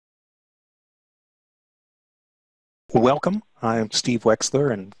Welcome. I'm Steve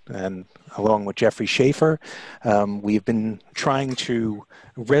Wexler, and along with Jeffrey Shaffer, we've been trying to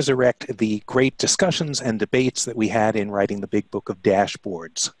resurrect the great discussions and debates that we had in writing the Big Book of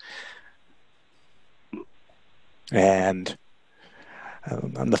Dashboards. And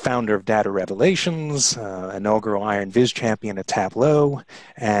I'm the founder of Data Revelations, inaugural Iron Viz champion at Tableau,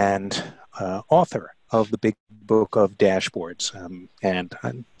 and author of the Big Book of Dashboards. And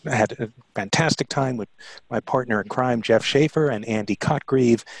I had a fantastic time with my partner in crime, Jeff Shaffer, and Andy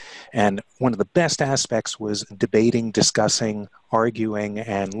Cotgreave. And one of the best aspects was debating, discussing, arguing,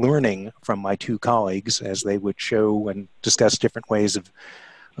 and learning from my two colleagues as they would show and discuss different ways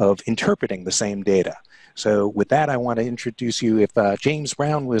of interpreting the same data. So with that, I want to introduce you. If James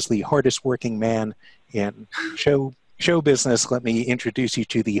Brown was the hardest working man in show business, let me introduce you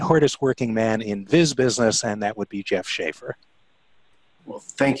to the hardest working man in Viz business, and that would be Jeff Shaffer. Well,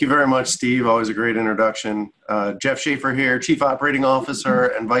 thank you very much, Steve. Always a great introduction. Jeff Shaffer here, Chief Operating Officer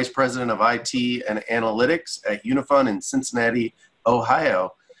and Vice President of IT and Analytics at Unifun in Cincinnati,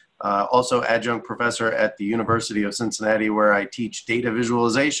 Ohio. Also adjunct professor at the University of Cincinnati, where I teach data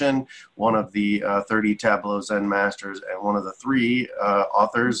visualization, one of the 30 Tableau Zen Masters, and one of the 3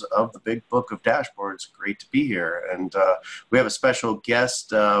 authors of the Big Book of Dashboards. Great to be here. And we have a special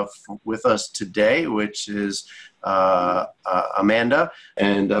guest with us today, which is Amanda.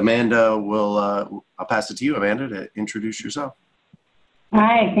 And Amanda I'll pass it to you, Amanda, to introduce yourself.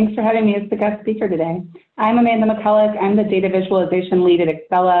 Hi, thanks for having me as the guest speaker today. I'm Amanda Makulec. I'm the data visualization lead at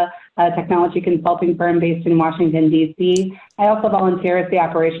Excella, a technology consulting firm based in Washington, D.C. I also volunteer as the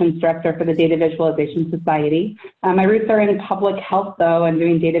operations director for the Data Visualization Society. My roots are in public health, though, and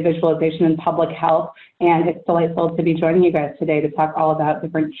doing data visualization in public health, and it's delightful to be joining you guys today to talk all about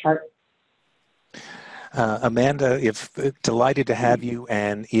different charts. Amanda, delighted to have you,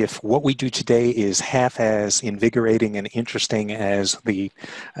 and if what we do today is half as invigorating and interesting as the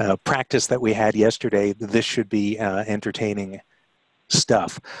practice that we had yesterday, this should be entertaining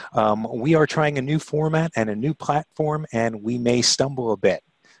stuff. We are trying a new format and a new platform, and we may stumble a bit.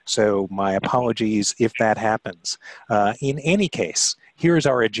 So my apologies if that happens. In any case, here's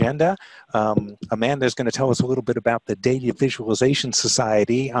our agenda. Amanda is going to tell us a little bit about the Data Visualization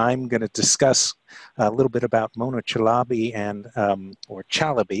Society. I'm going to discuss a little bit about Mona Chalabi or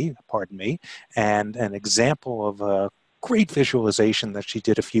Chalabi, pardon me, and an example of a great visualization that she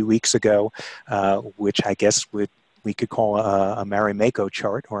did a few weeks ago, which I guess we could call a Marimekko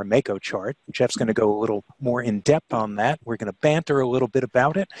chart or a Mako chart. Jeff's going to go a little more in depth on that. We're going to banter a little bit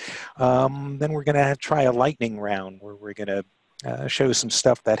about it. Then we're going to try a lightning round where we're going to show some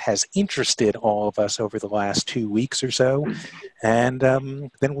stuff that has interested all of us over the last 2 weeks or so, and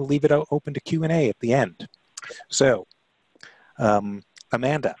then we'll leave it open to Q&A at the end. So,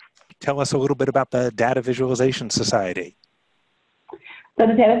 Amanda, tell us a little bit about the Data Visualization Society. So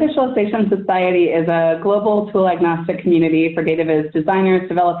the Data Visualization Society is a global tool-agnostic community for data viz designers,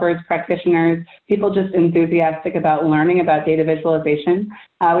 developers, practitioners, people just enthusiastic about learning about data visualization.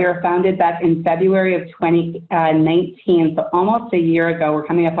 We were founded back in February of 2019, so almost a year ago. We're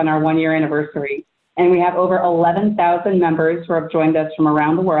coming up on our 1-year anniversary. And we have over 11,000 members who have joined us from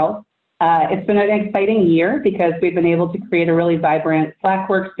around the world. It's been an exciting year because we've been able to create a really vibrant Slack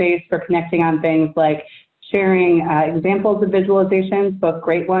workspace for connecting on things like sharing examples of visualizations, both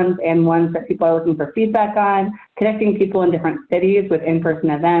great ones and ones that people are looking for feedback on, connecting people in different cities with in-person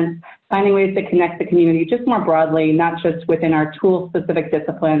events, finding ways to connect the community just more broadly, not just within our tool-specific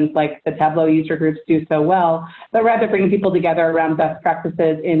disciplines like the Tableau user groups do so well, but rather bringing people together around best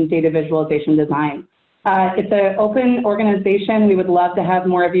practices in data visualization design. It's an open organization. We would love to have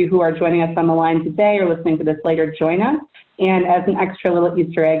more of you who are joining us on the line today or listening to this later join us. And as an extra little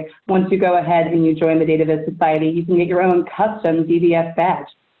Easter egg, once you go ahead and you join the Data Viz Society, you can get your own custom DVS badge.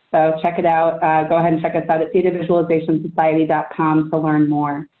 So check it out. Go ahead and check us out at datavisualizationsociety.com to learn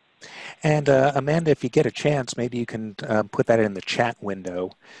more. And Amanda, if you get a chance, maybe you can put that in the chat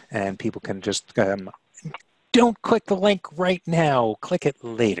window and people can just, don't click the link right now, click it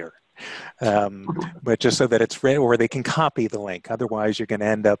later. But just so that it's read, or they can copy the link. Otherwise, you're going to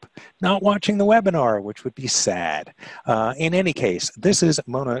end up not watching the webinar, which would be sad. In any case, this is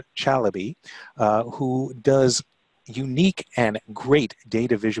Mona Chalabi, who does unique and great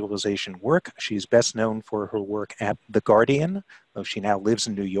data visualization work. She's best known for her work at The Guardian, though she now lives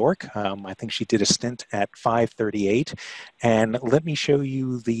in New York. I think she did a stint at 538. And let me show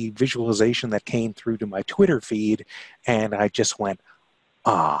you the visualization that came through to my Twitter feed, and I just went,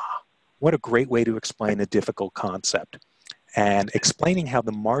 ah. What a great way to explain a difficult concept. And explaining how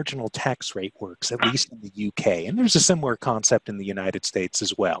the marginal tax rate works, at least in the UK. And there's a similar concept in the United States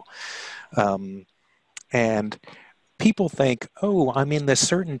as well. And people think, oh, I'm in this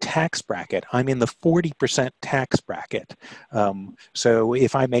certain tax bracket. I'm in the 40% tax bracket. So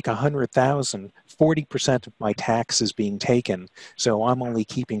if I make 100,000, 40% of my tax is being taken. So I'm only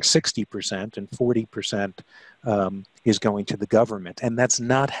keeping 60% and 40% is going to the government. And that's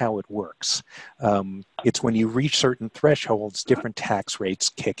not how it works. It's when you reach certain thresholds, different tax rates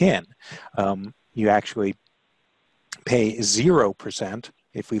kick in. You actually pay 0%.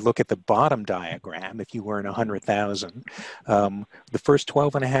 If we look at the bottom diagram, if you earn 100,000, the first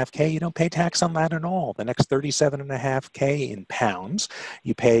 12.5K, you don't pay tax on that at all. The next 37.5K in pounds,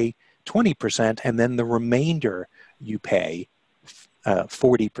 you pay 20%, and then the remainder you pay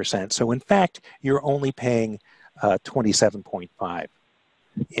 40%. So in fact, you're only paying 27.5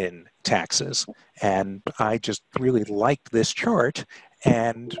 in taxes. And I just really liked this chart,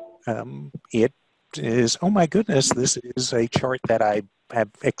 and it is, oh my goodness, this is a chart that I have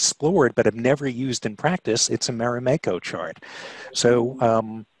explored but have never used in practice. It's a Marimekko chart.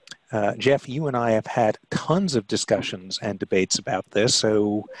 So Jeff, you and I have had tons of discussions and debates about this.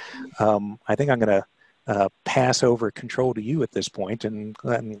 So I think I'm going to pass over control to you at this point, and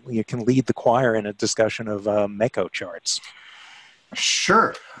you can lead the choir in a discussion of Mekko charts.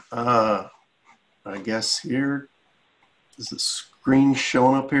 Sure. I guess here, is the screen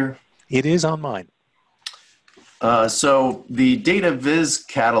showing up here? It is on mine. So the Data Viz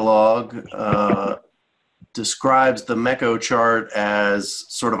catalog describes the Mekko chart as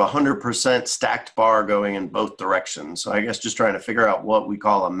sort of 100% stacked bar going in both directions. So I guess just trying to figure out what we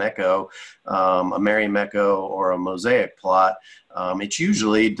call a Mekko, a Marimekko, or a mosaic plot. It's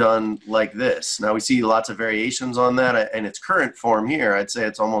usually done like this. Now we see lots of variations on that. In its current form here, I'd say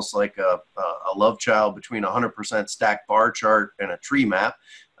it's almost like a love child between a 100% stacked bar chart and a tree map.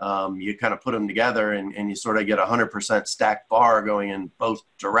 You kind of put them together and you sort of get a 100% stacked bar going in both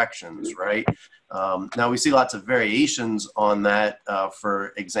directions, right? Now we see lots of variations on that.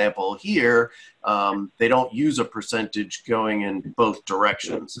 For example, here, they don't use a percentage going in both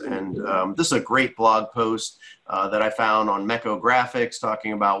directions. And this is a great blog post that I found on Mekko Graphics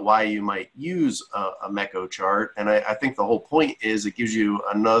talking about why you might use a Mekko chart. And I think the whole point is it gives you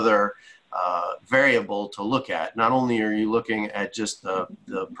another variable to look at. Not only are you looking at just the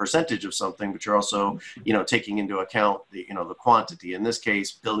percentage of something, but you're also, taking into account the quantity. In this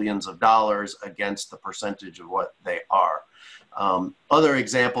case, billions of dollars against the percentage of what they are. Other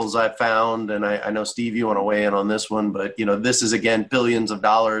examples I've found, and I know, Steve, you want to weigh in on this one, but this is, again, billions of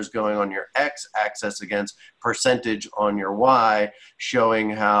dollars going on your x-axis against percentage on your y, showing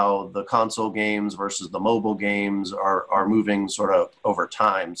how the console games versus the mobile games are moving sort of over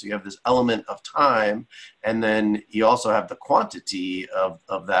time. So you have this element of time, and then you also have the quantity of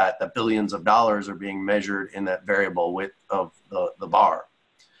that billions of dollars are being measured in that variable width of the bar.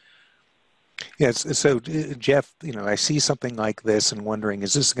 Yes. So, Jeff, I see something like this and wondering,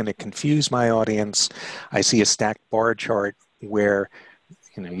 is this going to confuse my audience? I see a stacked bar chart where,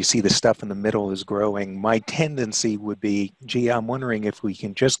 you see the stuff in the middle is growing. My tendency would be, gee, I'm wondering if we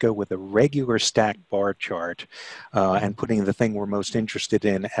can just go with a regular stacked bar chart and putting the thing we're most interested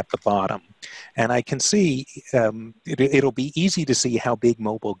in at the bottom. And I can see, it'll be easy to see how big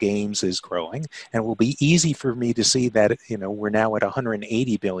mobile games is growing. And it will be easy for me to see that, we're now at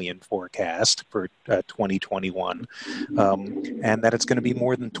 180 billion forecast for 2021. And that it's going to be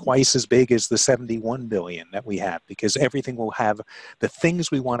more than twice as big as the 71 billion that we have, because everything will have, the things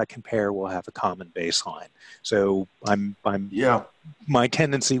we want to compare will have a common baseline. So my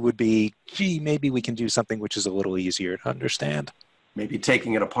tendency would be, gee, maybe we can do something which is a little easier to understand. Maybe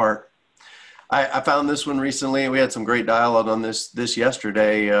taking it apart. I found this one recently. We had some great dialogue on this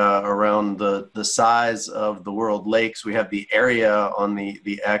yesterday around the size of the world lakes. We have the area on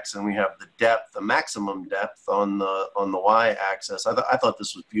the X, and we have the depth, the maximum depth on the Y-axis. I thought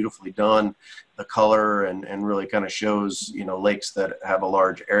this was beautifully done. The color and really kind of shows lakes that have a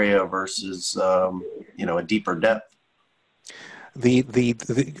large area versus a deeper depth.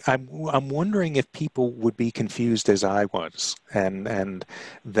 I'm wondering if people would be confused as I was, and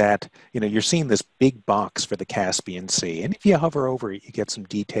that you're seeing this big box for the Caspian Sea, and if you hover over it, you get some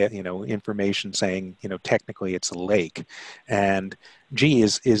detail, information saying technically it's a lake, and gee,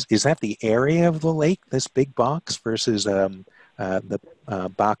 is that the area of the lake, this big box, versus the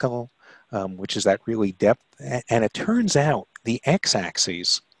Bakel, which is that really depth, and it turns out the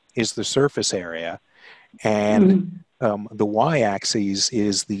x-axis is the surface area, and the y-axis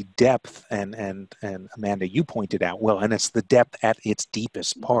is the depth, and Amanda, you pointed out, well, and it's the depth at its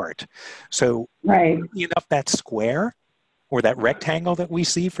deepest part. So, right, enough that square or that rectangle that we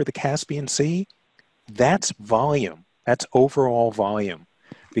see for the Caspian Sea, that's volume. That's overall volume.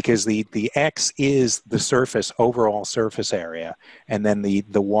 because the X is the surface, overall surface area, and then the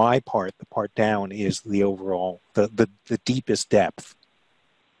Y part, the part down, is the overall, the deepest depth.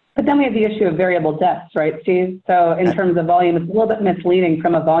 But then we have the issue of variable depths, right, Steve? So in terms of volume, it's a little bit misleading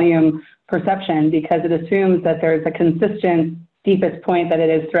from a volume perception because it assumes that there's a consistent deepest point that it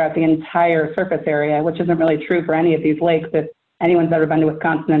is throughout the entire surface area, which isn't really true for any of these lakes if anyone's ever been to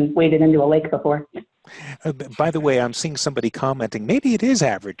Wisconsin and waded into a lake before. By the way, I'm seeing somebody commenting, maybe it is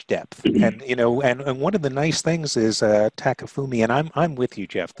average depth. And, you know, and one of the nice things is Takafumi, and I'm with you,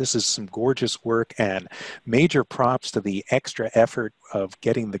 Jeff. This is some gorgeous work, and major props to the extra effort of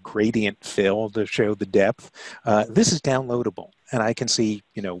getting the gradient fill to show the depth. This is downloadable, and I can see,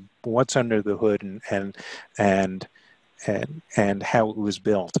 you know, what's under the hood and how it was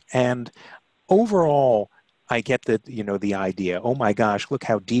built. And overall, I get the, you know, the idea. Oh my gosh, look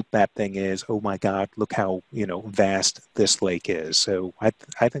how deep that thing is. Oh my God, look how, you know, vast this lake is. So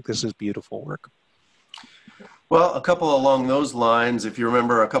I think this is beautiful work. Well, a couple along those lines, if you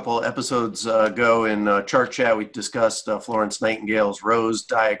remember a couple episodes ago in Chart Chat, we discussed Florence Nightingale's rose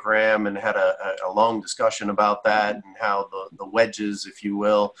diagram and had a long discussion about that and how the wedges, if you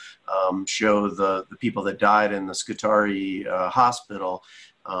will, show the people that died in the Scutari hospital.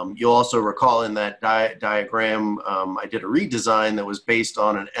 You'll also recall in that diagram, I did a redesign that was based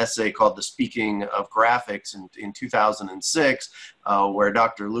on an essay called The Speaking of Graphics in 2006, where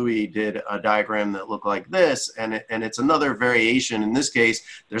Dr. Louis did a diagram that looked like this, and it's another variation. In this case,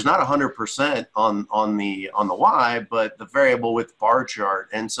 there's not 100% on the Y, but the variable width bar chart.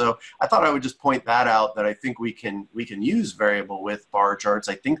 And so I thought I would just point that out, that I think we can use variable width bar charts.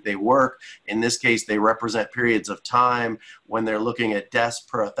 I think they work. In this case, they represent periods of time when they're looking at deaths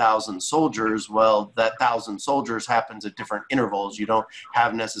per 1,000 soldiers. Well, that 1,000 soldiers happens at different intervals. You don't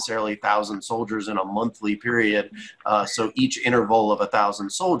have necessarily 1,000 soldiers in a monthly period. So each interval of 1,000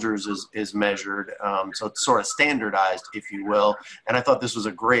 soldiers is measured. So it's sort of standardized, if you will. And I thought this was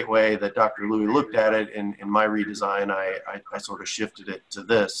a great way that Dr. Louis looked at it. In my redesign, I sort of shifted it to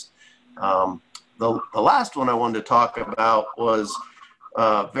this. The last one I wanted to talk about was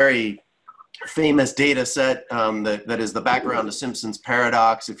very famous data set that is the background to Simpson's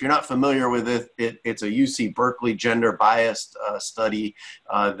paradox. If you're not familiar with it, it's a UC Berkeley gender biased study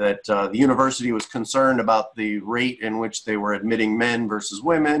that the university was concerned about the rate in which they were admitting men versus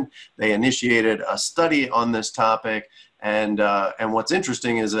women. They initiated a study on this topic. And what's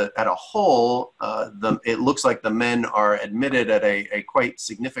interesting is that at a whole, it looks like the men are admitted at a quite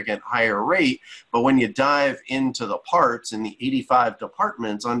significant higher rate. But when you dive into the parts in the 85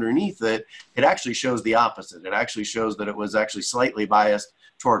 departments underneath it, it actually shows the opposite. It actually shows that it was actually slightly biased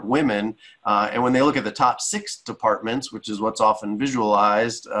toward women. And when they look at the top 6 departments, which is what's often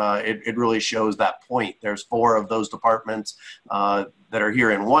visualized, it really shows that point. There's 4 of those departments that are here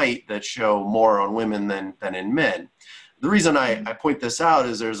in white that show more on women than in men. The reason I point this out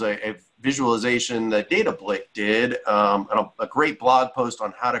is there's a visualization that DataBlick did, a great blog post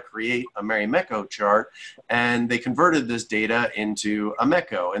on how to create a Marimekko chart, and they converted this data into a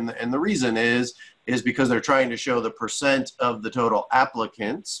Mekko. And the reason is because they're trying to show the percent of the total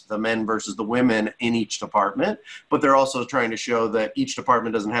applicants, the men versus the women in each department, but they're also trying to show that each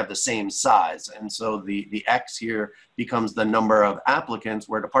department doesn't have the same size. And so the X here becomes the number of applicants,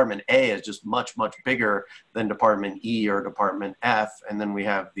 where Department A is just much, much bigger than Department E or Department F, and then we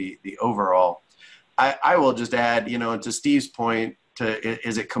have the overall. I will just add, you know, to Steve's point,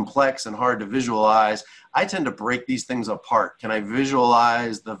 is it complex and hard to visualize? I tend to break these things apart. Can I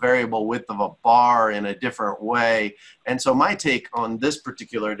visualize the variable width of a bar in a different way? And so my take on this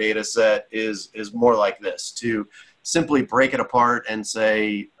particular data set is more like this: to simply break it apart and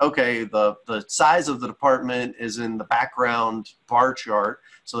say, okay, the size of the department is in the background bar chart,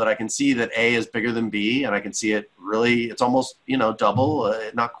 so that I can see that A is bigger than B, and I can see it really, it's almost, you know, double,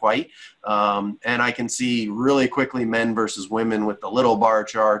 not quite. And I can see really quickly men versus women with the little bar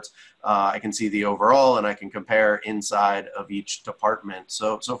charts. I can see the overall, and I can compare inside of each department.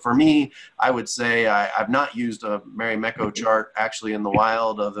 So for me, I would say I've not used a Marimekko chart actually in the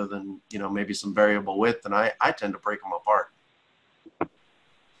wild, other than, you know, maybe some variable width, and I tend to break them apart.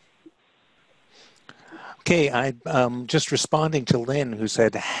 Okay, I'm just responding to Lynn, who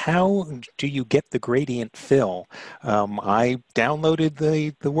said, how do you get the gradient fill? I downloaded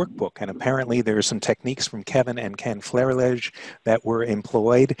the workbook, and apparently there are some techniques from Kevin and Ken Flerelege that were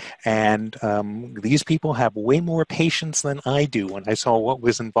employed, and these people have way more patience than I do when I saw what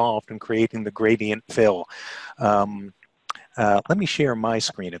was involved in creating the gradient fill. Let me share my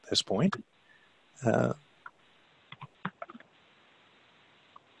screen at this point.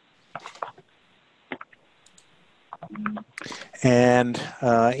 And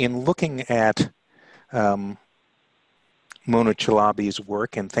in looking at Mona Chalabi's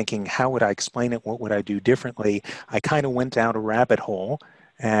work and thinking, how would I explain it? What would I do differently? I kind of went down a rabbit hole,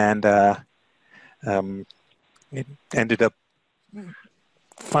 and it ended up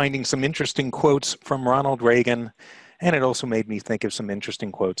finding some interesting quotes from Ronald Reagan, and it also made me think of some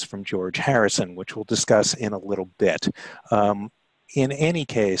interesting quotes from George Harrison, which we'll discuss in a little bit. In any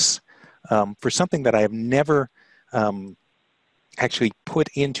case, for something that I have never actually put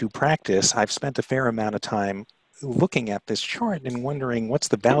into practice, I've spent a fair amount of time looking at this chart and wondering what's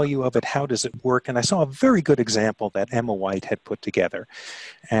the value of it, how does it work, and I saw a very good example that Emma White had put together.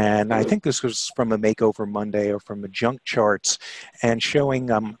 And I think this was from a Makeover Monday or from a Junk Charts, and showing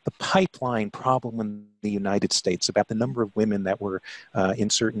the pipeline problem in the United States about the number of women that were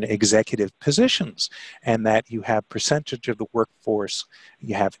in certain executive positions, and that you have percentage of the workforce,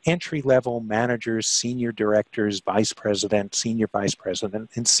 you have entry-level managers, senior directors, vice president, senior vice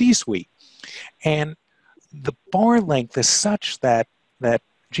president, and C-suite. And the bar length is such that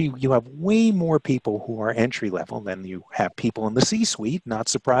gee, you have way more people who are entry level than you have people in the C-suite. Not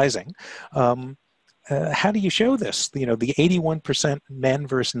surprising. How do you show this? You know, the 81% men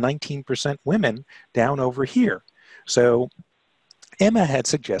versus 19% women down over here. So Emma had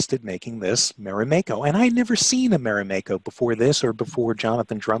suggested making this Marimekko, and I'd never seen a Marimekko before this or before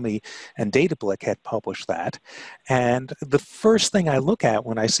Jonathan Drummy and Datablick had published that. And the first thing I look at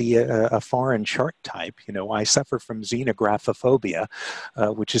when I see a foreign chart type, you know, I suffer from xenographophobia,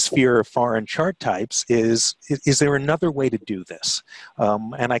 which is fear of foreign chart types, is there another way to do this?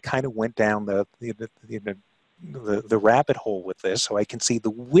 And I kind of went down the rabbit hole with this, so I can see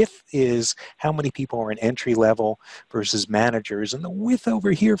the width is how many people are in entry level versus managers, and the width over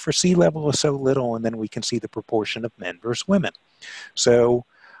here for C-level is so little, and then we can see the proportion of men versus women. So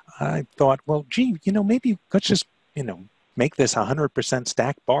I thought, well, gee, you know, maybe let's just, you know, make this 100%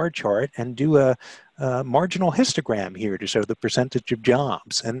 stacked bar chart and do a marginal histogram here to show the percentage of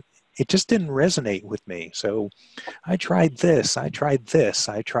jobs. And it just didn't resonate with me. So I tried this, I tried this,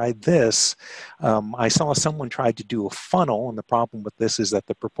 I tried this. I saw someone tried to do a funnel, and the problem with this is that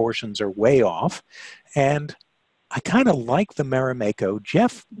the proportions are way off. And I kind of like the Marimekko.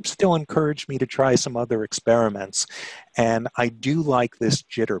 Jeff still encouraged me to try some other experiments. And I do like this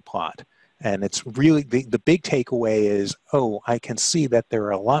jitter plot. And it's really, the big takeaway is, oh, I can see that there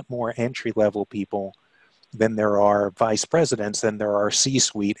are a lot more entry-level people than there are vice presidents, than there are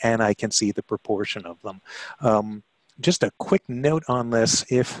C-suite, and I can see the proportion of them. Just a quick note on this: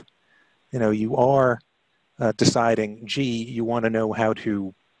 if you know you are deciding, gee, you want to know how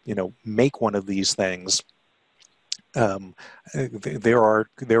to, you know, make one of these things, there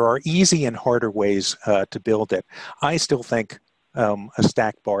are easy and harder ways to build it. I still think a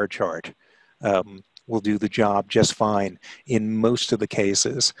stacked bar chart will do the job just fine in most of the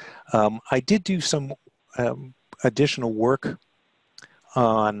cases. I did do some additional work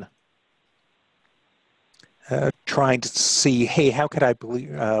on trying to see, hey, how could I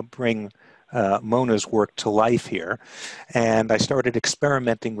bring Mona's work to life here? And I started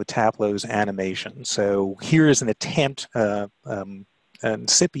experimenting with Tableau's animation. So here's an attempt, an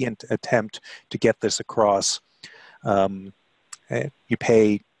incipient attempt to get this across. You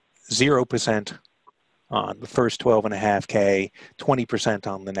pay 0% on the first 12.5K, 20%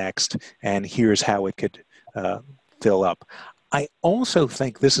 on the next, and here's how it could fill up. I also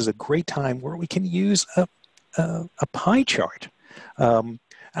think this is a great time where we can use a pie chart.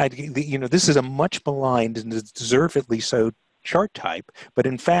 You know, this is a much maligned and deservedly so chart type, but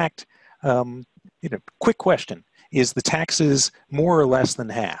in fact, you know, quick question: is the taxes more or less than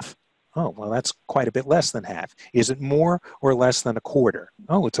half? Oh, well, that's quite a bit less than half. Is it more or less than a quarter?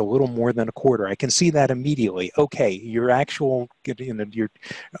 Oh, it's a little more than a quarter. I can see that immediately. Okay, your actual, you know,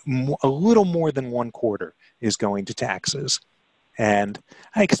 a little more than 1/4 is going to taxes. And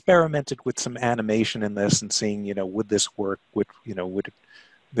I experimented with some animation in this and seeing, you know, would this work? Would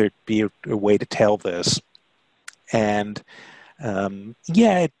there be a way to tell this? And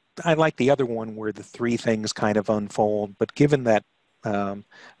yeah, I like the other one where the three things kind of unfold, but given that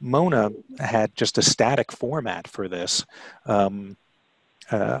Mona had just a static format for this,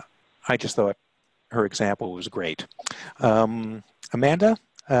 I just thought her example was great. Amanda,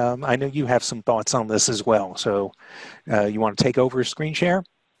 I know you have some thoughts on this as well, so you want to take over screen share?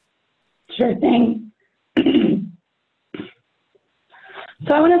 Sure thing.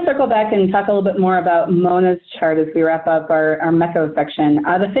 So I want to circle back and talk a little bit more about Mona's chart as we wrap up our Mekko section.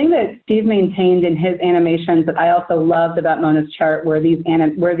 The thing that Steve maintained in his animations that I also loved about Mona's chart were these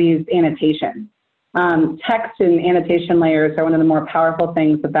annotations. Text and annotation layers are one of the more powerful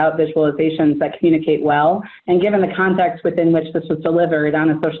things about visualizations that communicate well. And given the context within which this was delivered on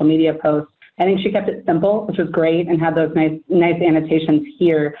a social media post, I think she kept it simple, which was great, and had those nice annotations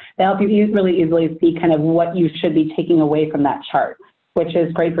here that help you really easily see kind of what you should be taking away from that chart, which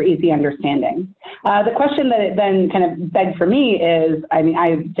is great for easy understanding. The question that it then kind of begged for me is, I mean,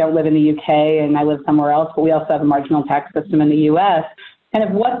 I don't live in the UK and I live somewhere else, but we also have a marginal tax system in the US. Kind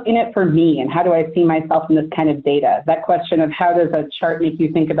of what's in it for me and how do I see myself in this kind of data? That question of how does a chart make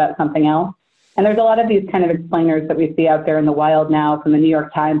you think about something else? And there's a lot of these kind of explainers that we see out there in the wild now from the New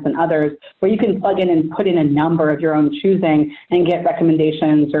York Times and others, where you can plug in and put in a number of your own choosing and get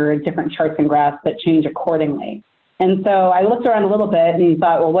recommendations or different charts and graphs that change accordingly. And so I looked around a little bit and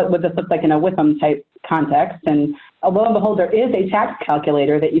thought, well, what would this look like in a WIPM type context? And lo and behold, there is a tax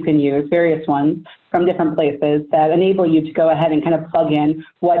calculator that you can use, various ones from different places that enable you to go ahead and kind of plug in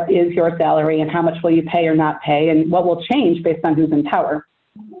what is your salary and how much will you pay or not pay and what will change based on who's in power,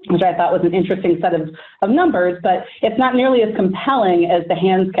 which I thought was an interesting set of numbers, but it's not nearly as compelling as the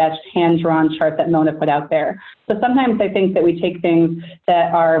hand-sketched, hand-drawn chart that Mona put out there. So sometimes I think that we take things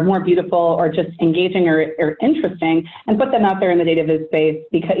that are more beautiful or just engaging or interesting and put them out there in the data viz space,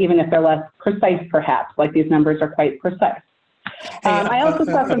 because even if they're less precise, perhaps, like these numbers are quite precise. Hey, I also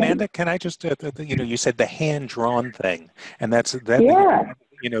saw Amanda, can I just, you said the hand-drawn thing, and that's yeah.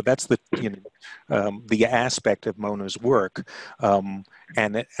 that's the aspect of Mona's work,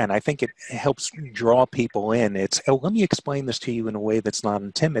 and I think it helps draw people in. It's, oh, let me explain this to you in a way that's not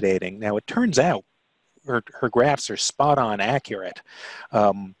intimidating. Now, it turns out her graphs are spot on accurate,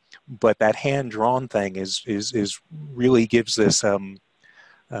 but that hand-drawn thing is really gives this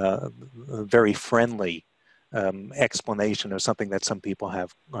a very friendly explanation of something that some people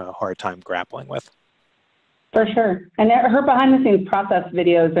have a hard time grappling with. For sure. And her behind-the-scenes process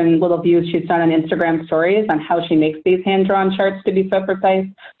videos and little views she's done on Instagram stories on how she makes these hand-drawn charts to be so precise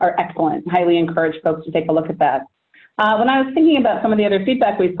are excellent. Highly encourage folks to take a look at that. When I was thinking about some of the other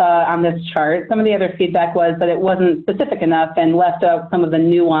feedback we saw on this chart, some of the other feedback was that it wasn't specific enough and left out some of the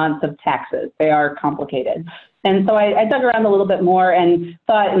nuance of taxes. They are complicated. And so I dug around a little bit more and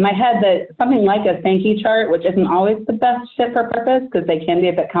thought in my head that something like a Sankey chart, which isn't always the best fit for purpose because they can be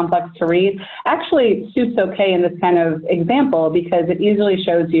a bit complex to read, actually suits okay in this kind of example because it easily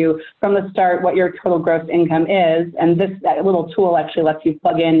shows you from the start what your total gross income is. And that little tool actually lets you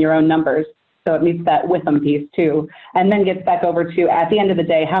plug in your own numbers. So it meets that WIPM piece too. And then gets back over to, at the end of the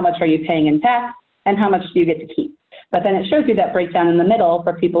day, how much are you paying in tax and how much do you get to keep? But then it shows you that breakdown in the middle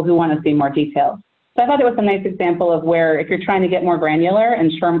for people who want to see more details. So I thought it was a nice example of where if you're trying to get more granular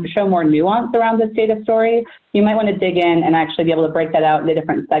and show more nuance around this data story, you might want to dig in and actually be able to break that out into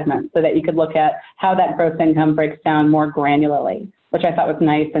different segments so that you could look at how that gross income breaks down more granularly, which I thought was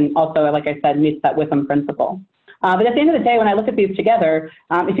nice and also, like I said, meets that WIPM principle. But at the end of the day, when I look at these together,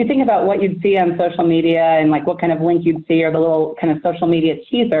 if you think about what you'd see on social media and like what kind of link you'd see or the little kind of social media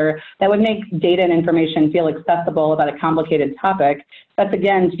teaser that would make data and information feel accessible about a complicated topic, that's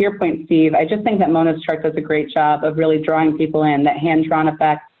again, to your point, Steve, I just think that Mona's chart does a great job of really drawing people in, that hand-drawn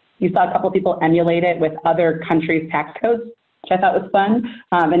effect. You saw a couple of people emulate it with other countries' tax codes, which I thought was fun,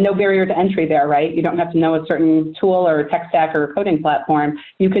 and no barrier to entry there, right? You don't have to know a certain tool or tech stack or coding platform.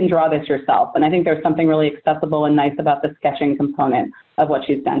 You can draw this yourself. And I think there's something really accessible and nice about the sketching component of what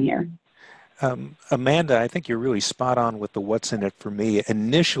she's done here. Amanda, I think you're really spot on with the what's in it for me.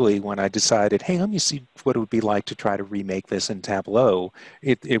 Initially, when I decided, hey, let me see what it would be like to try to remake this in Tableau,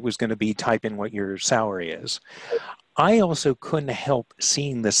 it was going to be type in what your salary is. I also couldn't help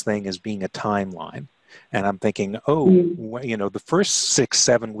seeing this thing as being a timeline. And I'm thinking, oh, you know, the first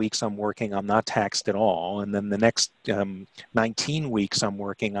 6-7 weeks I'm working, I'm not taxed at all. And then the next 19 weeks I'm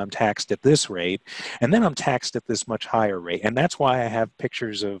working, I'm taxed at this rate. And then I'm taxed at this much higher rate. And that's why I have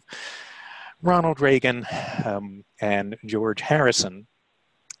pictures of Ronald Reagan and George Harrison,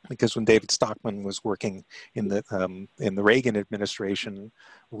 because when David Stockman was working in the Reagan administration,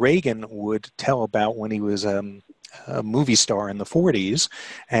 Reagan would tell about when he was a movie star in the 40s,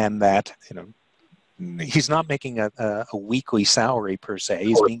 and that, you know, he's not making a weekly salary per se.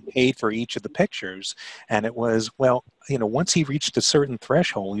 He's being paid for each of the pictures. And it was, well, you know, once he reached a certain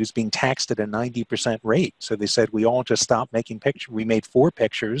threshold, he was being taxed at a 90% rate. So they said, we all just stopped making pictures. We made 4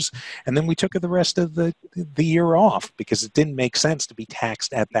 pictures, and then we took the rest of the year off because it didn't make sense to be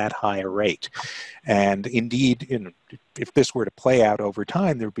taxed at that higher rate. And indeed, you know, if this were to play out over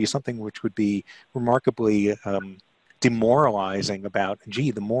time, there would be something which would be remarkably demoralizing about, gee,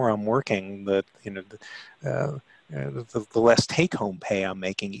 the more I'm working, the less take-home pay I'm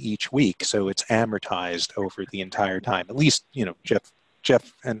making each week. So it's amortized over the entire time. At least, you know, Jeff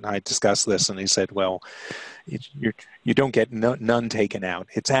Jeff and I discussed this, and he said, well, you don't get none taken out.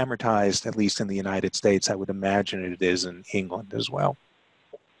 It's amortized, at least in the United States. I would imagine it is in England as well.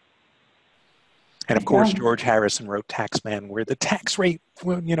 And of course, George Harrison wrote Taxman, where the tax rate,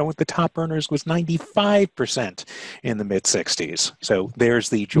 you know, with the top earners was 95% in the mid-60s. So there's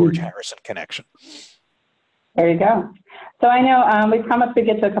the George Harrison connection. There you go. So I know we promised we'd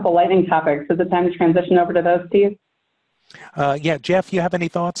get to a couple lightning topics. Is it time to transition over to those, Steve? Yeah, Jeff, you have any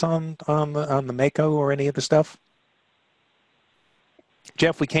thoughts on the Mako or any of the stuff?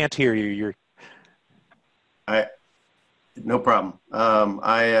 Jeff, we can't hear you. No problem.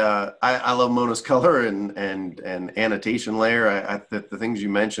 I love Mona's color and annotation layer. The things you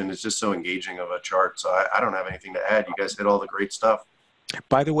mentioned is just so engaging of a chart. So I don't have anything to add. You guys hit all the great stuff.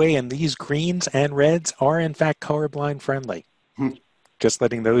 By the way, and these greens and reds are in fact colorblind friendly. Just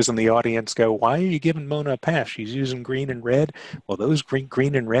letting those in the audience go, why are you giving Mona a pass? She's using green and red. Well, those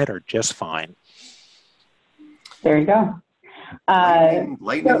green and red are just fine. There you go.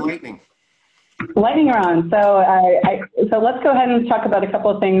 Lightning. Lightning round. So let's go ahead and talk about a couple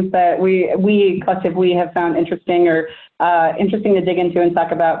of things that we collectively have found interesting or interesting to dig into and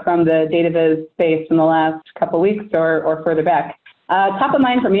talk about from the data viz space in the last couple of weeks or further back. Top of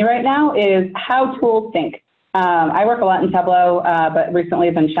mind for me right now is how tools think. I work a lot in Tableau, but recently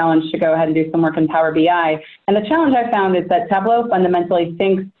have been challenged to go ahead and do some work in Power BI. And the challenge I found is that Tableau fundamentally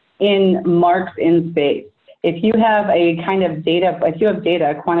thinks in marks in space. If you have a kind of data,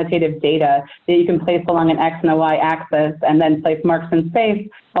 quantitative data that you can place along an X and a Y axis and then place marks in space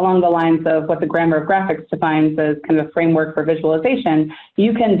along the lines of what the grammar of graphics defines as kind of a framework for visualization,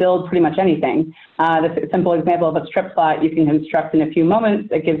 you can build pretty much anything. This simple example of a strip plot you can construct in a few moments.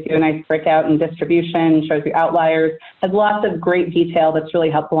 It gives you a nice breakout and distribution, shows you outliers, has lots of great detail that's really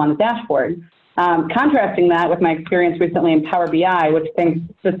helpful on the dashboard. Contrasting that with my experience recently in Power BI, which thinks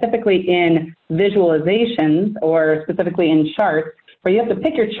specifically in visualizations or specifically in charts, where you have to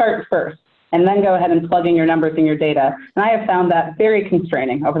pick your chart first and then go ahead and plug in your numbers in your data. And I have found that very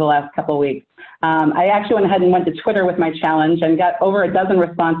constraining over the last couple of weeks. I actually went ahead and went to Twitter with my challenge and got over a dozen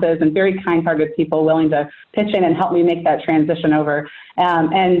responses and very kind-hearted people willing to pitch in and help me make that transition over.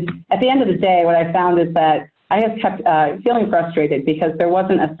 And at the end of the day, what I found is that I have kept feeling frustrated because there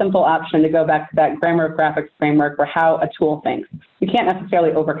wasn't a simple option to go back to that grammar of graphics framework or how a tool thinks. You can't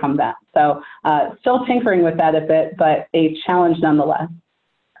necessarily overcome that. So still tinkering with that a bit, but a challenge nonetheless.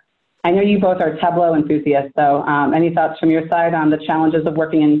 I know you both are Tableau enthusiasts, so any thoughts from your side on the challenges of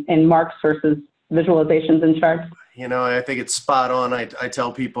working in marks versus visualizations and charts? You know, I think it's spot on. I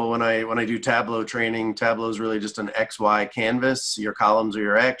tell people when I do Tableau training, Tableau is really just an XY canvas. Your columns are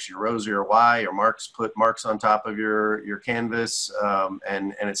your X, your rows are your Y, your marks put marks on top of your canvas,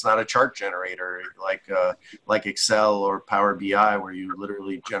 and it's not a chart generator like Excel or Power BI where you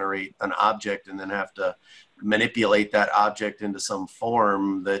literally generate an object and then have to manipulate that object into some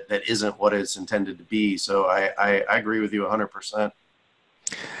form that isn't what it's intended to be. So I agree with you 100%.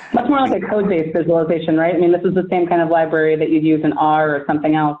 Much more like a code-based visualization, right? I mean, this is the same kind of library that you'd use in R or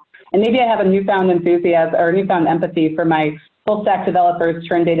something else. And maybe I have a newfound enthusiasm or newfound empathy for my full-stack developers,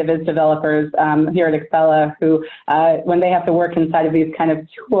 turned data viz developers here at Excella who, when they have to work inside of these kind of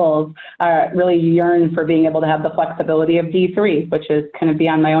tools, really yearn for being able to have the flexibility of D3, which is kind of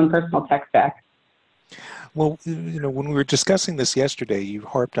beyond my own personal tech stack. Well, you know, when we were discussing this yesterday, you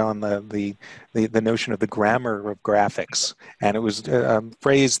harped on the notion of the grammar of graphics, and it was a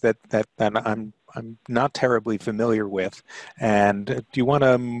phrase that I'm not terribly familiar with. And do you want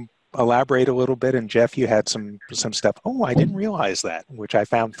to elaborate a little bit? And Jeff, you had some stuff. Oh, I didn't realize that, which I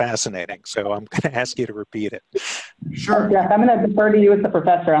found fascinating. So I'm going to ask you to repeat it. Sure. Jeff, I'm going to defer to you as the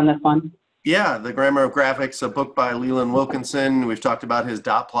professor on this one. Yeah, The Grammar of Graphics, a book by Leland Wilkinson. We've talked about his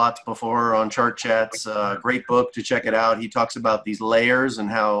dot plots before on Chart Chats. Great book to check it out. He talks about these layers and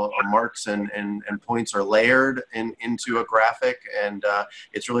how marks and points are layered into a graphic. And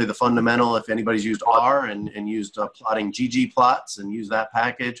it's really the fundamental. If anybody's used R and used plotting ggplots and use that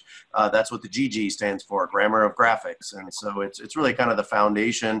package, that's what the GG stands for, Grammar of Graphics. And so it's really kind of the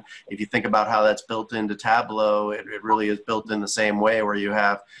foundation. If you think about how that's built into Tableau, it really is built in the same way where you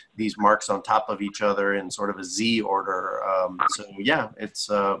have these marks on top of each other in sort of a Z order. So yeah, it's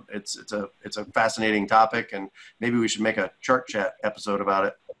a fascinating topic, and maybe we should make a Chart Chat episode about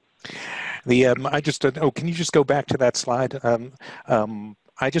it. Can you just go back to that slide?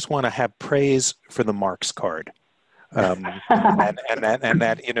 I just want to have praise for the marks card. And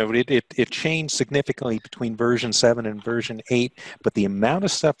that you know it changed significantly between version 7 and version 8, but the amount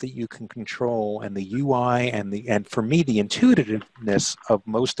of stuff that you can control and the UI and for me the intuitiveness of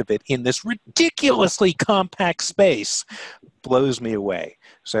most of it in this ridiculously compact space blows me away.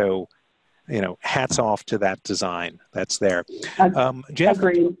 So, hats off to that design that's there. Jeff,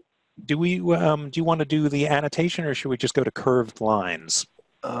 Agreed. do you want to do the annotation, or should we just go to curved lines?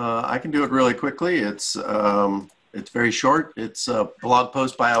 I can do it really quickly. It's very short. It's a blog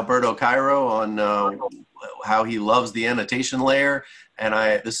post by Alberto Cairo on how he loves the annotation layer. And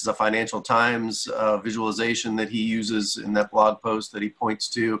this is a Financial Times visualization that he uses in that blog post that he points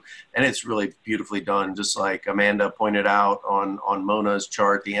to. And it's really beautifully done, just like Amanda pointed out on Mona's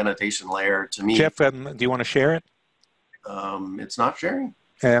chart, the annotation layer to me. Jeff, do you want to share it? It's not sharing?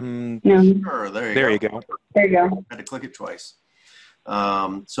 No. Sure, there you go. There you go. I had to click it twice.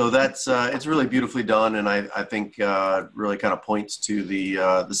 So that's it's really beautifully done, and I think really kind of points to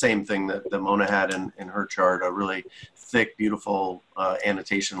the same thing that Mona had in her chart, a really thick, beautiful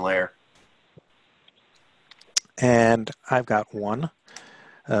annotation layer. And I've got one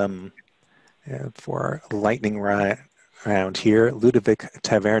for lightning round here. Ludovic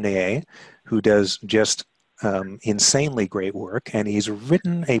Tavernier, who does just insanely great work, and he's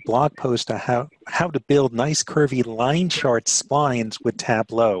written a blog post on how to build nice curvy line chart splines with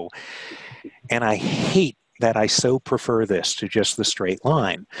Tableau. And I hate that I so prefer this to just the straight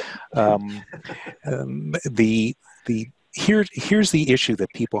line. Here's the issue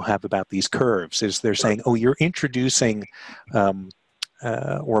that people have about these curves is they're saying, oh, you're introducing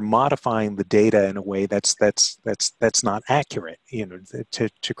or modifying the data in a way that's not accurate.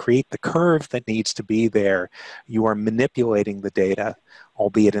 To create the curve that needs to be there, you are manipulating the data,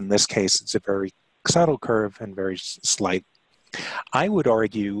 albeit in this case it's a very subtle curve and very slight. I would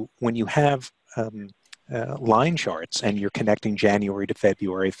argue when you have line charts and you're connecting January to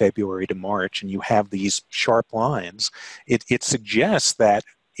February, February to March, and you have these sharp lines, it suggests that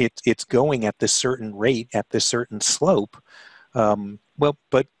it's going at this certain rate, at this certain slope. Well,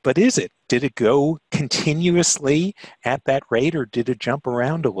 but is it? Did it go continuously at that rate, or did it jump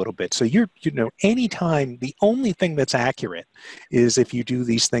around a little bit? So anytime, the only thing that's accurate is if you do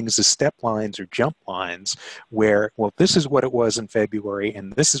these things as step lines or jump lines where, well, this is what it was in February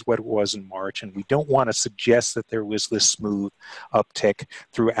and this is what it was in March, and we don't want to suggest that there was this smooth uptick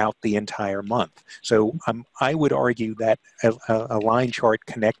throughout the entire month. So I would argue that a line chart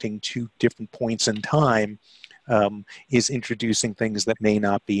connecting two different points in time is introducing things that may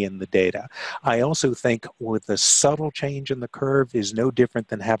not be in the data. I also think with a subtle change in the curve is no different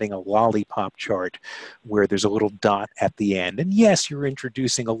than having a lollipop chart where there's a little dot at the end. And yes, you're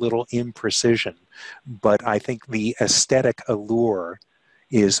introducing a little imprecision, but I think the aesthetic allure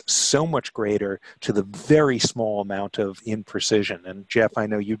is so much greater to the very small amount of imprecision. And Jeff, I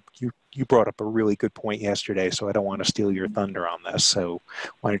know you brought up a really good point yesterday, so I don't want to steal your thunder on this. So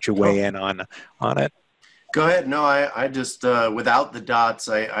why don't you weigh in on it? Go ahead. No, I just, without the dots,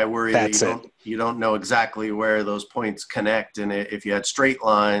 I worry that you don't know exactly where those points connect. And if you had straight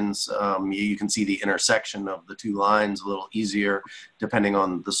lines, you can see the intersection of the two lines a little easier, depending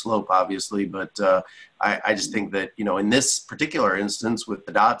on the slope, obviously. But I just think that, in this particular instance with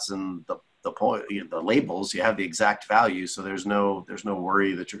the dots and the labels, you have the exact value. So there's no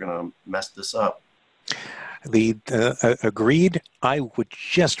worry that you're going to mess this up. Agreed. I would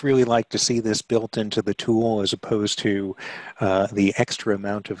just really like to see this built into the tool as opposed to the extra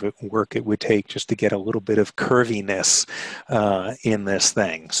amount of work it would take just to get a little bit of curviness in this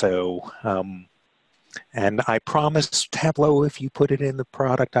thing. So, and I promise Tableau, if you put it in the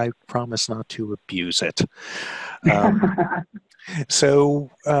product, I promise not to abuse it. Let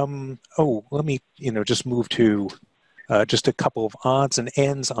me, just move to just a couple of odds and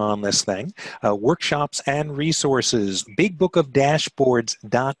ends on this thing. Workshops and resources,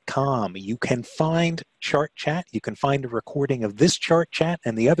 bigbookofdashboards.com. You can find chart chat. You can find a recording of this chart chat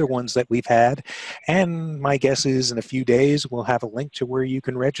and the other ones that we've had. And my guess is in a few days, we'll have a link to where you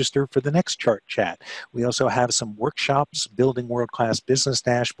can register for the next chart chat. We also have some workshops, building world-class business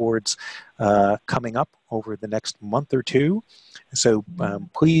dashboards, coming up over the next month or two. So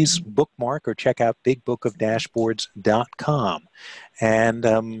please bookmark or check out bigbookofdashboards.com.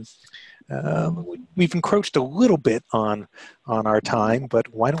 And we've encroached a little bit on our time,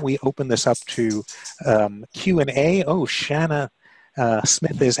 but why don't we open this up to Q&A? Oh, Shanna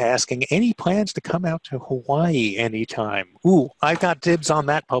Smith is asking, any plans to come out to Hawaii anytime? Ooh, I've got dibs on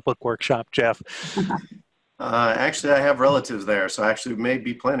that public workshop, Jeff. Actually, I have relatives there, so I actually may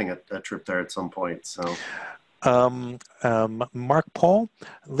be planning a trip there at some point. So. Mark Paul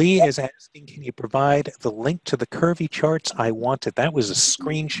Lee is asking, can you provide the link to the curvy charts? I wanted. That was a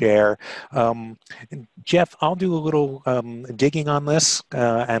screen share. Jeff, I'll do a little digging on this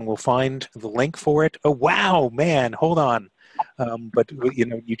and we'll find the link for it. Oh, wow, man, hold on. But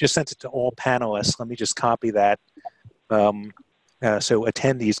you just sent it to all panelists. Let me just copy that so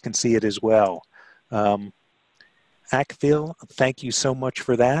attendees can see it as well. Akvil, thank you so much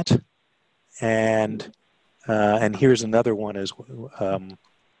for that. And here's another one as well.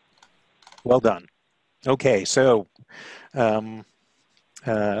 Well done. Okay, so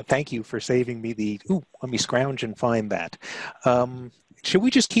thank you for saving me the, let me scrounge and find that. Should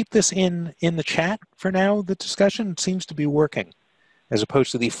we just keep this in the chat for now? The discussion seems to be working as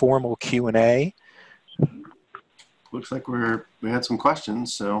opposed to the formal Q&A. Looks like we had some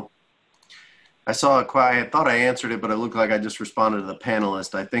questions, so. I thought I answered it, but it looked like I just responded to the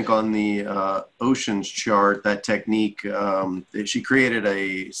panelist. I think on the oceans chart, that technique, she created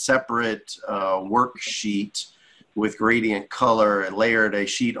a separate worksheet with gradient color and layered a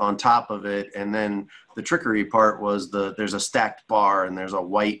sheet on top of it. And then the trickery part was there's a stacked bar and there's a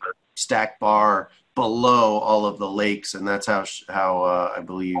white stacked bar below all of the lakes. And that's how I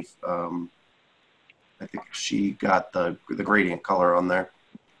believe, I think she got the gradient color on there.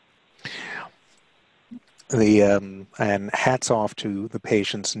 And hats off to the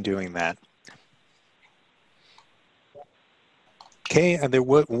patients in doing that. Okay, and there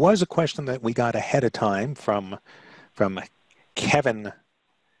was a question that we got ahead of time from Kevin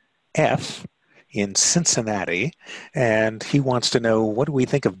F. in Cincinnati, and he wants to know, what do we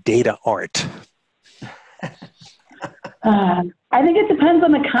think of data art? I think it depends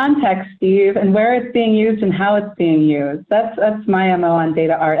on the context, Steve, and where it's being used and how it's being used. That's my MO on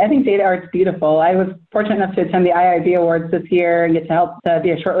data art. I think data art's beautiful. I was fortunate enough to attend the IIB Awards this year and get to help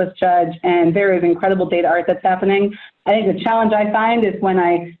be a shortlist judge, and there is incredible data art that's happening. I think the challenge I find is when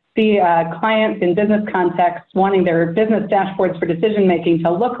I see clients in business contexts wanting their business dashboards for decision-making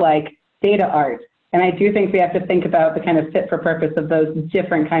to look like data art. And I do think we have to think about the kind of fit for purpose of those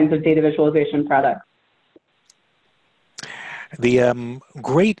different kinds of data visualization products. The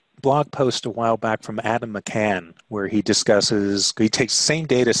great blog post a while back from Adam McCann, where he discusses, he takes the same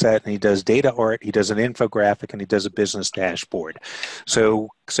data set and he does data art, he does an infographic, and he does a business dashboard. So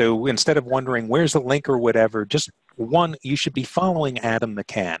instead of wondering where's the link or whatever, just one, you should be following Adam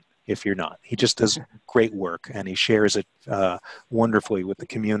McCann if you're not. He just does great work and he shares it wonderfully with the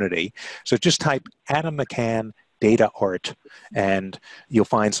community. So just type Adam McCann data art and you'll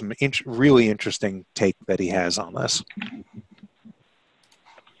find some really interesting take that he has on this.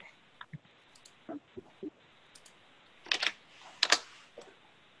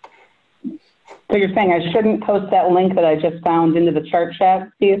 So you're saying I shouldn't post that link that I just found into the chart chat,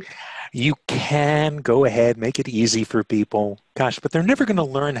 Steve? You can go ahead, make it easy for people. Gosh, but they're never going to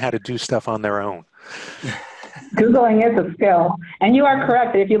learn how to do stuff on their own. Googling is a skill. And you are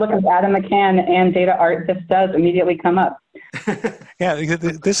correct. If you look at Adam McCann and data art, this does immediately come up. Yeah,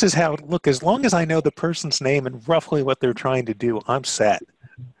 this is how, look, as long as I know the person's name and roughly what they're trying to do, I'm set.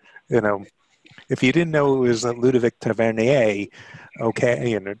 You know, if you didn't know it was Ludovic Tavernier, okay,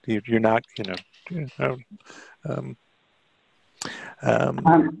 you know, you're not, you know. I'm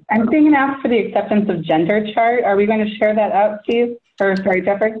being asked for the acceptance of gender chart. Are we going to share that out, Steve? Or sorry,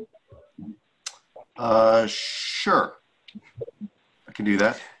 Jeffrey? Sure. I can do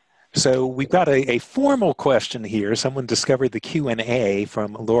that. So we've got a formal question here. Someone discovered the Q&A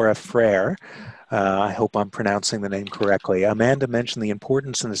from Laura Frere. I hope I'm pronouncing the name correctly. Amanda mentioned the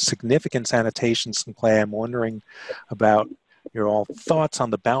importance and the significance annotations can play. I'm wondering about your all thoughts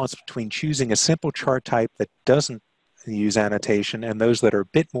on the balance between choosing a simple chart type that doesn't use annotation and those that are a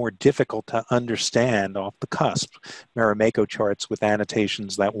bit more difficult to understand off the cusp. Marimekko charts with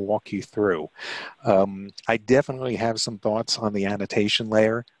annotations that will walk you through. I definitely have some thoughts on the annotation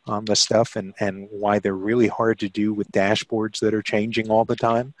layer on this stuff and why they're really hard to do with dashboards that are changing all the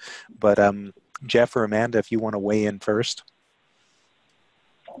time. But Jeff or Amanda, if you want to weigh in first.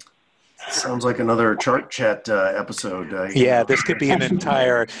 Sounds like another chart chat episode. Yeah, this could be an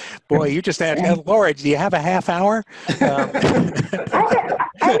entire. Boy, you just asked, Laura, do you have a half hour? I think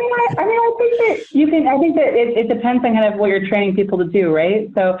that you can. I think that it depends on kind of what you're training people to do, right?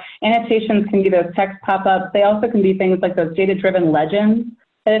 So annotations can be those text pop-ups. They also can be things like those data-driven legends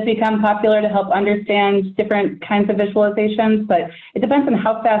that have become popular to help understand different kinds of visualizations. But it depends on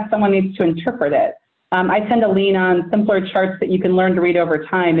how fast someone needs to interpret it. I tend to lean on simpler charts that you can learn to read over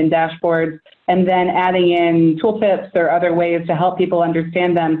time in dashboards, and then adding in tooltips or other ways to help people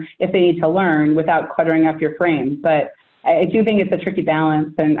understand them if they need to learn without cluttering up your frame. But I do think it's a tricky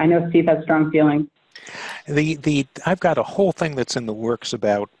balance, and I know Steve has strong feelings. I've got a whole thing that's in the works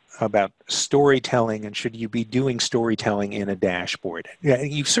about storytelling and should you be doing storytelling in a dashboard. Yeah,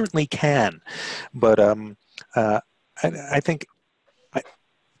 you certainly can, but I think I'm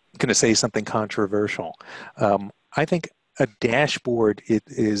going to say something controversial. I think a dashboard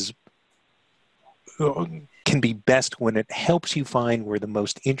is can be best when it helps you find where the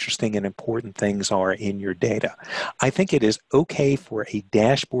most interesting and important things are in your data. I think it is okay for a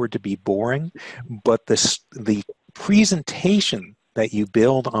dashboard to be boring, but the presentation that you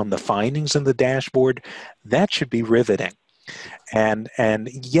build on the findings in the dashboard, that should be riveting. And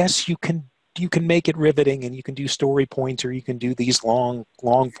yes, you can make it riveting, and you can do story points, or you can do these long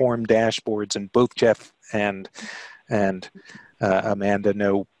form dashboards. And both Jeff and Amanda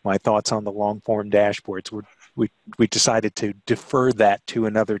know my thoughts on the long form dashboards. We decided to defer that to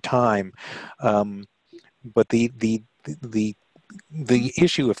another time, but the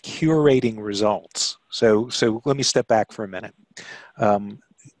issue of curating results. So let me step back for a minute.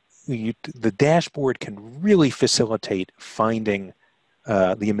 The dashboard can really facilitate finding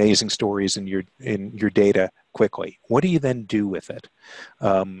the amazing stories in your data quickly. What do you then do with it?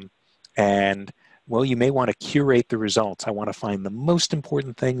 And well, you may want to curate the results. I want to find the most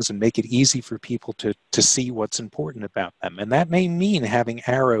important things and make it easy for people to see what's important about them. And that may mean having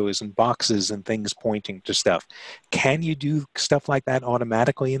arrows and boxes and things pointing to stuff. Can you do stuff like that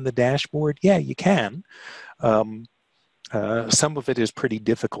automatically in the dashboard? Yeah, you can. Some of it is pretty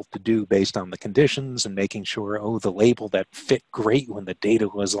difficult to do based on the conditions and making sure, oh, the label that fit great when the data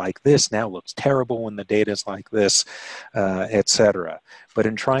was like this now looks terrible when the data is like this, etc. But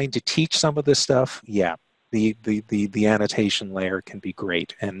in trying to teach some of this stuff, yeah, the annotation layer can be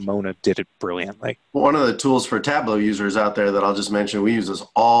great, and Mona did it brilliantly. One of the tools for Tableau users out there that I'll just mention, we use this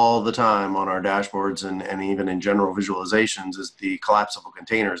all the time on our dashboards and even in general visualizations, is the collapsible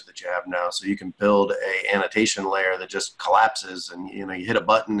containers that you have now. So you can build a annotation layer that just collapses, and you hit a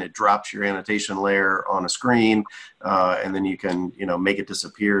button, it drops your annotation layer on a screen, and then you can make it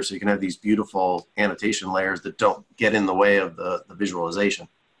disappear. So you can have these beautiful annotation layers that don't get in the way of the visualization.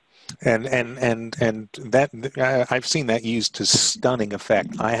 And that I've seen that used to stunning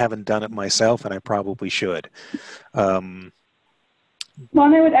effect. I haven't done it myself, and I probably should. Well, and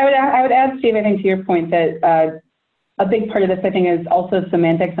I would add, Steve, I think to your point that a big part of this, I think, is also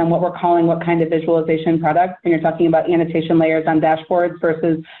semantics on what we're calling what kind of visualization product. When you're talking about annotation layers on dashboards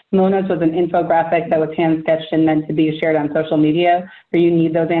versus Mona's was an infographic that was hand sketched and meant to be shared on social media, where you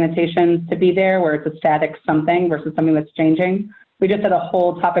need those annotations to be there, where it's a static something versus something that's changing. We just had a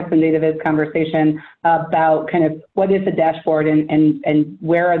whole topics and data viz conversation about kind of what is a dashboard and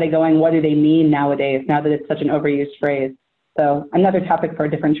where are they going? What do they mean nowadays, now that it's such an overused phrase? So another topic for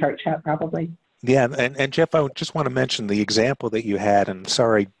a different chart chat, probably. Yeah, and Jeff, I just want to mention the example that you had, and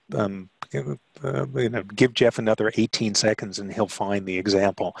sorry, give Jeff another 18 seconds and he'll find the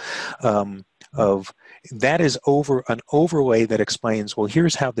example of that is an overlay that explains, well,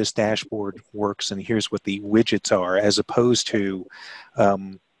 here's how this dashboard works and here's what the widgets are, as opposed to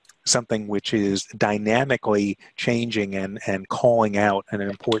something which is dynamically changing and calling out an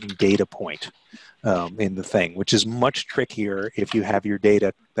important data point in the thing, which is much trickier if you have your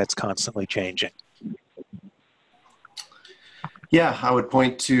data that's constantly changing. Yeah, I would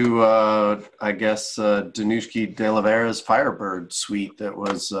point to, I guess, Danushki De La Vera's Firebird suite that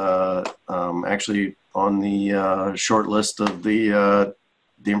was actually on the short list of the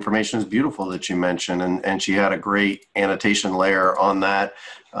information is beautiful that you mentioned, and she had a great annotation layer on that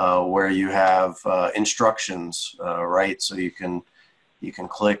where you have instructions, right? So you can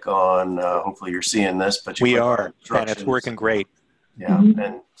click on. Hopefully, you're seeing this, but we are, and it's working great. Yeah,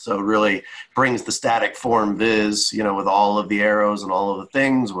 and so it really brings the static form viz, with all of the arrows and all of the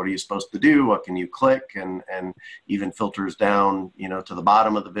things. What are you supposed to do? What can you click? And even filters down, to the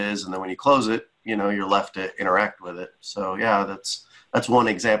bottom of the viz. And then when you close it, you're left to interact with it. So yeah, that's one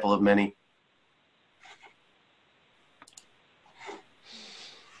example of many.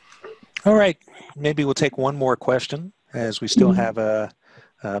 All right, maybe we'll take one more question, as we still have a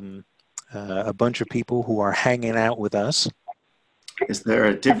bunch of people who are hanging out with us. Is there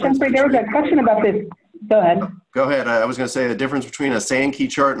a difference? There was a question about this. Go ahead. Go ahead. I was going to say the difference between a Sankey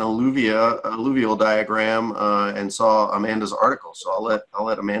chart and alluvial diagram, and saw Amanda's article. So I'll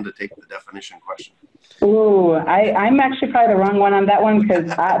let Amanda take the definition question. Ooh, I'm actually probably the wrong one on that one, because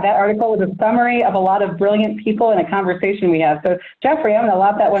that article was a summary of a lot of brilliant people in a conversation we had. So Jeffrey, I'm going to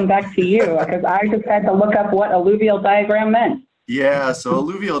lob that one back to you, because I just had to look up what alluvial diagram meant. Yeah, so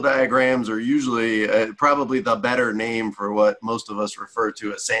alluvial diagrams are usually probably the better name for what most of us refer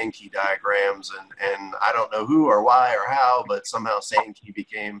to as Sankey diagrams, and I don't know who or why or how, but somehow Sankey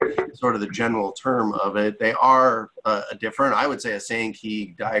became sort of the general term of it. They are different. I would say a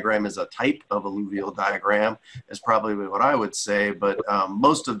Sankey diagram is a type of alluvial diagram, is probably what I would say, but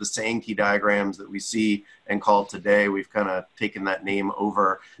most of the Sankey diagrams that we see and call it today. We've kind of taken that name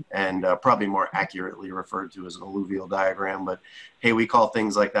over and probably more accurately referred to as an alluvial diagram. But hey, we call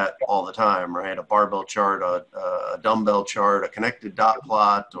things like that all the time, right? A barbell chart, a dumbbell chart, a connected dot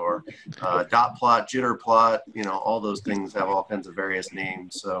plot, or dot plot, jitter plot. You know, all those things have all kinds of various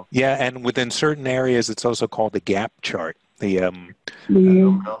names. So yeah, and within certain areas, it's also called the gap chart. The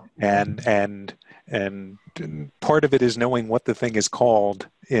and part of it is knowing what the thing is called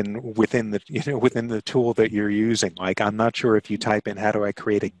within the tool that you're using. Like, I'm not sure if you type in how do I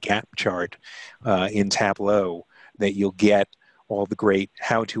create a gap chart in Tableau that you'll get all the great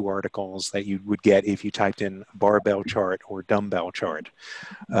how-to articles that you would get if you typed in barbell chart or dumbbell chart.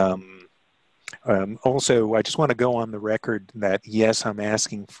 Also, I just want to go on the record that, yes, I'm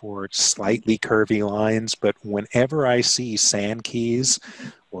asking for slightly curvy lines, but whenever I see sand keys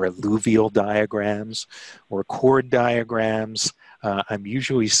or alluvial diagrams or chord diagrams, I'm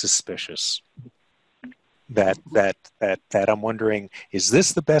usually suspicious that I'm wondering, is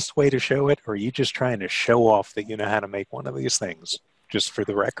this the best way to show it, or are you just trying to show off that you know how to make one of these things, just for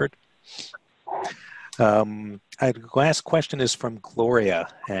the record? The last question is from Gloria,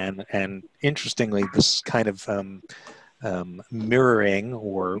 and interestingly, this is kind of mirroring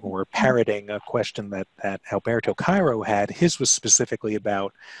or parroting a question that Alberto Cairo had. His was specifically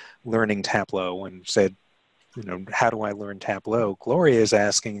about learning Tableau and said, you know, how do I learn Tableau? Gloria is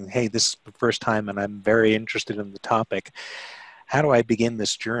asking, hey, this is the first time and I'm very interested in the topic. How do I begin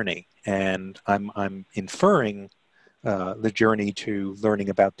this journey? And I'm inferring the journey to learning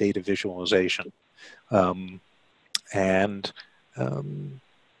about data visualization.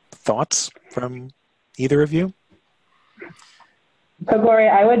 Thoughts from either of you? So, Gloria,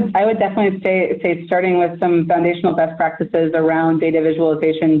 I would definitely say starting with some foundational best practices around data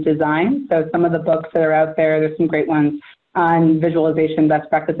visualization design. So some of the books that are out there's some great ones on visualization best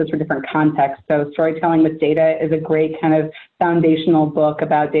practices for different contexts. So Storytelling with Data is a great kind of foundational book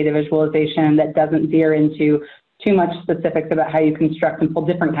about data visualization that doesn't veer into too much specifics about how you construct and pull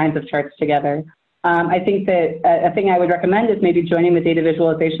different kinds of charts together. I think that a thing I would recommend is maybe joining the Data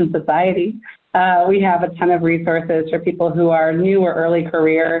Visualization Society. We have a ton of resources for people who are new or early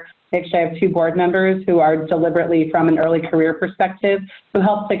career. Actually, I have 2 board members who are deliberately from an early career perspective, who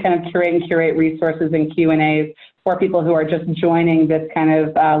help to kind of curate resources and Q&As for people who are just joining this kind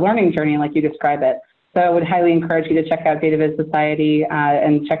of learning journey like you describe it. So I would highly encourage you to check out Data Viz Society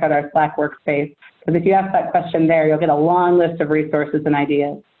and check out our Slack workspace, because if you ask that question there, you'll get a long list of resources and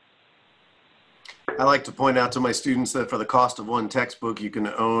ideas. I like to point out to my students that for the cost of one textbook, you can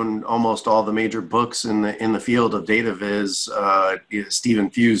own almost all the major books in the field of data viz. Stephen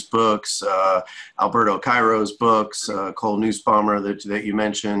Few's books, Alberto Cairo's books, Cole Nussbaumer that you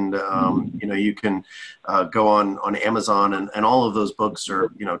mentioned. You know, you can go on Amazon, and all of those books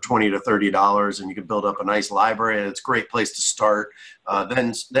are, you know, $20 to $30, and you can build up a nice library. And it's a great place to start.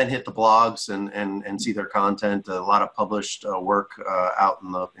 Then hit the blogs and see their content. A lot of published work out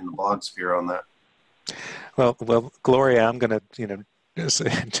in the blog sphere on that. Well, Gloria, I'm going to,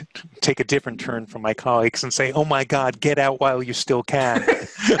 take a different turn from my colleagues and say, oh my God, get out while you still can.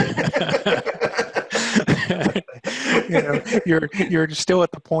 You know, you're still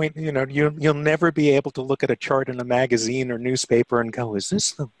at the point, you know, you'll never be able to look at a chart in a magazine or newspaper and go, is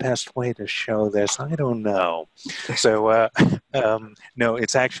this the best way to show this? I don't know. So, no,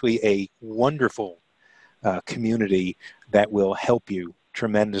 it's actually a wonderful community that will help you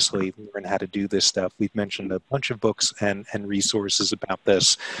tremendously learn how to do this stuff. We've mentioned a bunch of books and resources about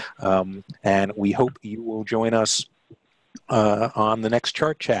this, and we hope you will join us on the next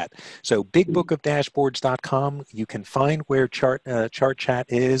chart chat. So bigbookofdashboards.com, you can find where chart chat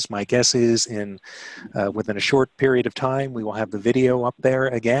is. My guess is within a short period of time, we will have the video up there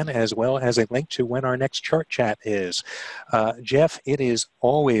again, as well as a link to when our next chart chat is. Jeff, it is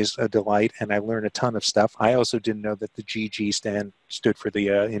always a delight, and I learned a ton of stuff. I also didn't know that the GG stood for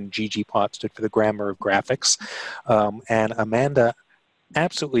in ggplot stood for the grammar of graphics. And Amanda,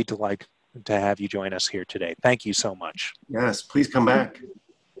 absolutely delighted to have you join us here today. Thank you so much. Yes, please come back.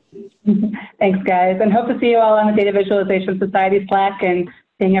 Thanks, guys, and hope to see you all on the Data Visualization Society Slack and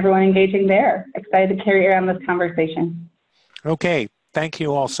seeing everyone engaging there. Excited to carry around this conversation. Okay, thank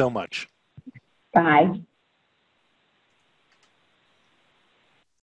you all so much. Bye.